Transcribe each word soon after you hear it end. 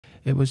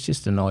it was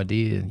just an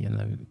idea,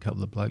 a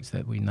couple of blokes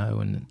that we know,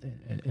 and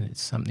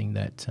it's something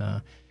that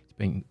it's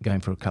been going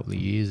for a couple of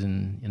years,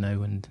 and and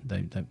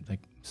they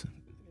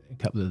a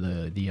couple of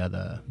the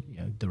other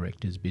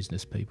directors,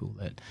 business people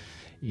that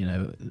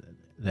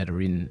that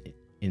are in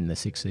the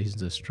Six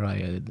Seasons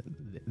Australia,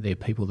 they're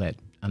people that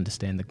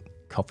understand the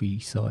coffee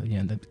side,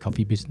 the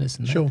coffee business,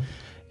 and sure,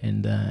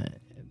 and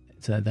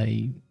so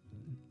they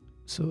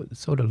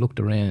sort of looked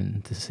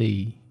around to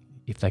see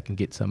if they can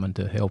get someone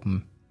to help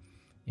them,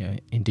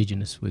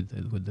 Indigenous with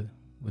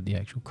the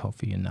actual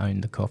coffee and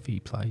own the coffee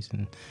place.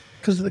 And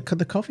because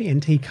the coffee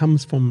and tea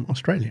comes from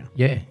Australia.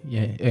 Yeah.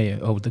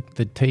 Oh,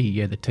 the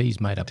tea, the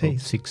tea's made up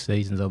of 6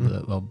 seasons of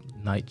the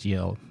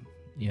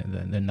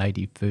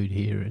native food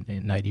here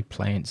and native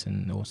plants,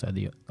 and also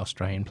the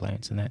Australian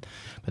plants and that.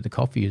 But the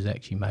coffee is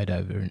actually made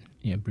over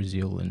in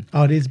Brazil and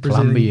it is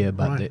Colombia,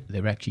 but right.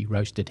 they're actually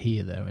roasted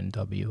here though in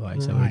WA.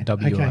 So Right, we're a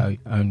WA okay.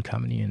 owned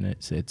company, and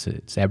it's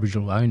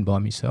Aboriginal owned by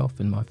myself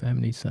and my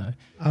family. So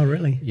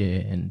really? yeah,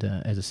 and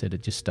as I said,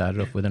 it just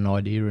started off with an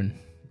idea, and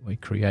we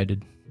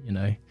created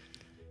a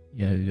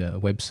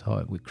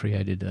website. We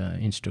created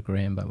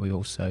Instagram, but we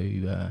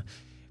also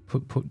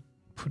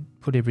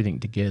put everything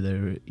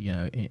together,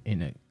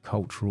 in a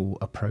cultural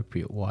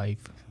appropriate way,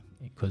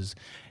 because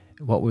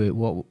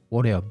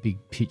what our big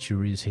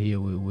picture is here.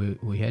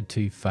 We had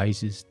 2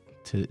 phases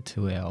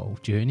to our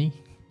journey,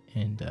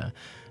 and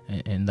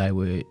they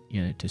were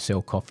to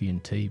sell coffee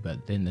and tea.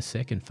 But then the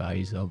second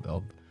phase of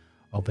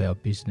our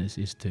business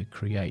is to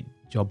create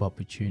job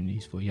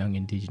opportunities for young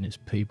Indigenous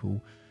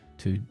people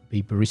to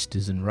be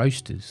baristas and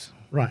roasters.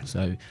 Right.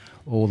 So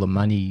all the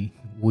money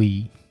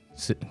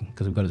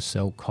because we've got to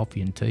sell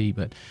coffee and tea,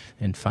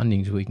 and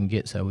fundings we can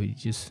get, so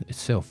it's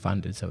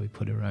self-funded, so we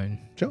put our own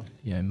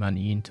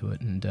money into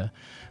it, and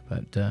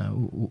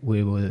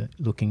we were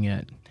looking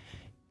at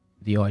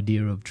the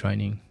idea of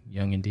training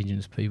young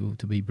Indigenous people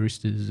to be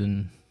baristas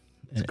and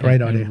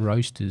great idea. And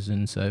roasters,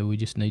 and so we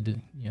just need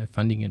to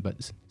funding it,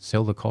 but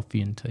sell the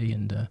coffee and tea,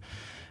 and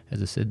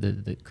as I said,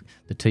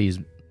 the tea is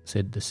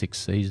said the 6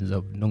 seasons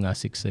of Noongar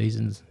 6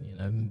 seasons,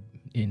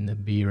 in the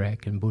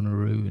Birak and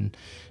Bunuroo and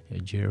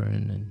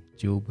Jiran and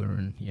Julba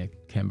and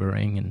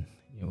Camberang, and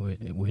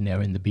we're now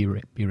in the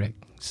Birak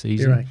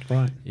season. Birak,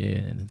 right? Yeah,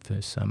 in the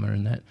first summer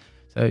and that.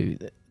 So,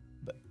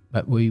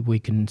 but we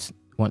can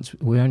once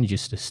we only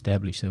just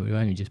established, so we've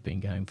only just been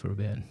going for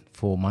about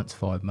 4 months,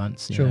 5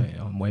 months,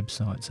 on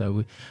website.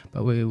 So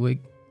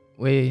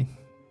we're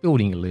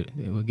building a little.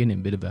 We're getting a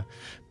bit of a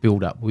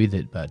build up with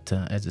it, but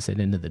as I said,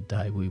 end of the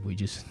day, we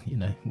just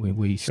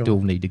we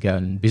still need to go,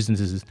 and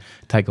businesses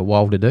take a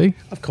while to do.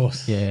 Of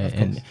course,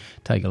 and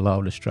take a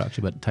while to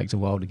structure, but it takes a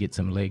while to get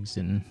some legs.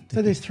 And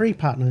so there's 3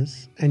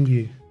 partners and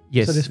you.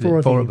 Yes, so there's 4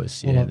 of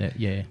us.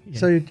 Yeah.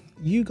 So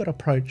you got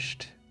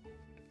approached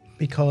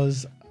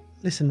because.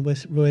 Listen,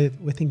 we're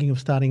thinking of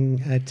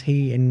starting a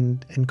tea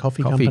and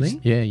coffee company.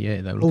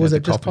 Yeah. Or was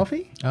it just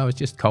coffee? Oh, it's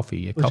just coffee.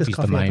 Yeah, coffee's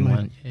coffee the main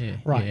one. Yeah,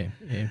 right.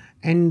 Yeah.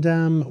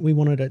 And we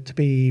wanted it to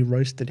be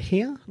roasted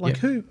here.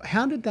 Like Yep.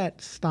 how did that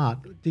start?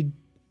 Did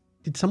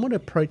someone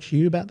approach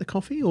you about the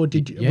coffee, or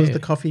was the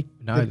coffee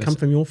come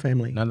from your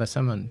family? No,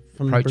 someone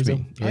from approached Brazil?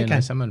 me. Yeah, okay.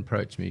 someone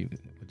approached me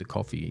with the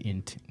coffee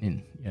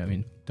in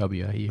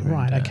WA here.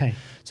 Right. And, okay.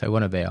 So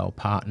one of our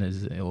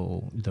partners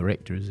or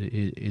directors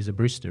is a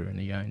barista, and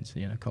he owns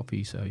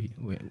coffee. So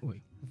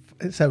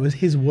So it was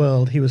his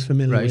world. He was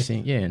familiar racing,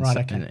 with. yeah. And, right.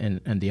 so, Okay.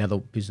 and the other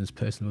business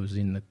person was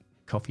in the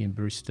coffee and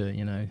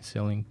barista,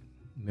 selling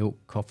milk,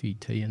 coffee,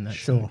 tea, and that.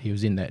 Sure. So he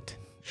was in that.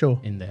 Sure.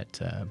 In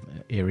that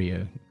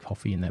area,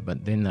 coffee and that.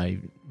 But then they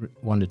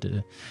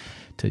wanted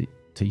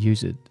to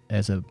use it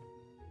as a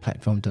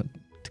platform to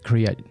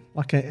create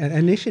like an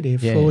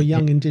initiative for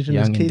young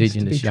Indigenous kids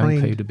to be young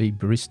trained. people to be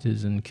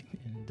baristas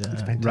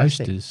and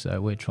roasters.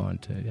 So we're trying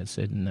to, as I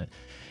said, and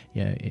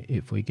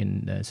if we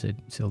can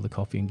sell the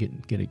coffee and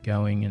get it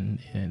going, and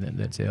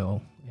that's our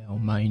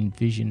main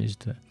vision is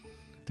to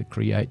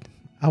create.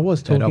 I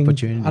was talking.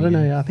 Opportunity, I don't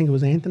know. I think it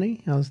was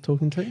Anthony I was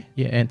talking to.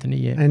 Yeah, Anthony.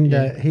 Yeah,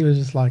 and he was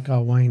just like,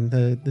 "Oh, Wayne,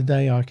 the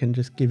day I can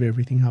just give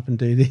everything up and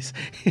do this."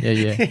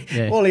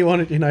 Yeah. All he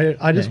wanted,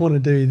 I just want to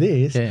do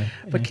this. Yeah.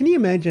 But can you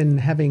imagine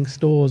having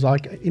stores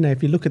like,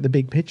 if you look at the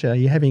big picture,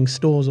 you're having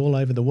stores all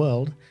over the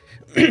world,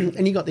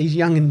 and you got these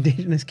young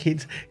Indigenous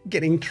kids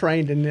getting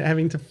trained and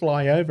having to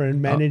fly over and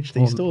manage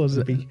these stores.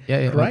 It'd be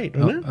great,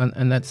 wouldn't it?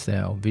 And that's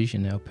our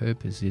vision. Our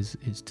purpose is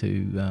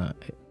to.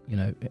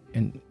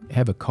 And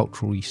have a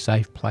culturally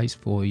safe place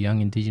for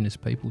young Indigenous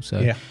people.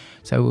 So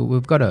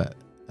we've got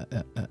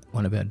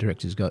one of our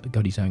directors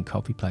got his own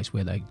coffee place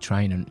where they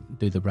train and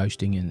do the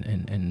roasting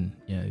and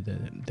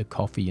the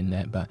coffee and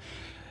that. But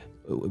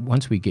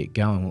once we get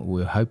going,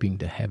 we're hoping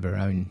to have our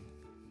own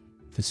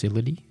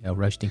facility, our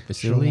roasting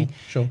facility.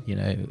 Sure.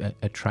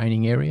 A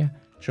training area.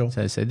 Sure.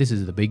 So this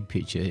is the big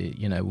picture,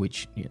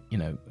 which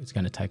it's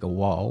going to take a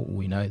while.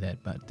 We know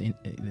that, but this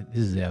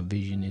is our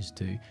vision: is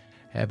to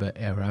have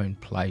our own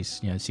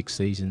place, 6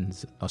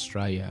 Seasons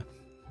Australia,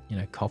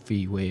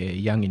 coffee where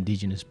young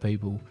Indigenous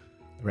people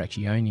are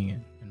actually owning it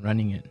and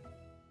running it.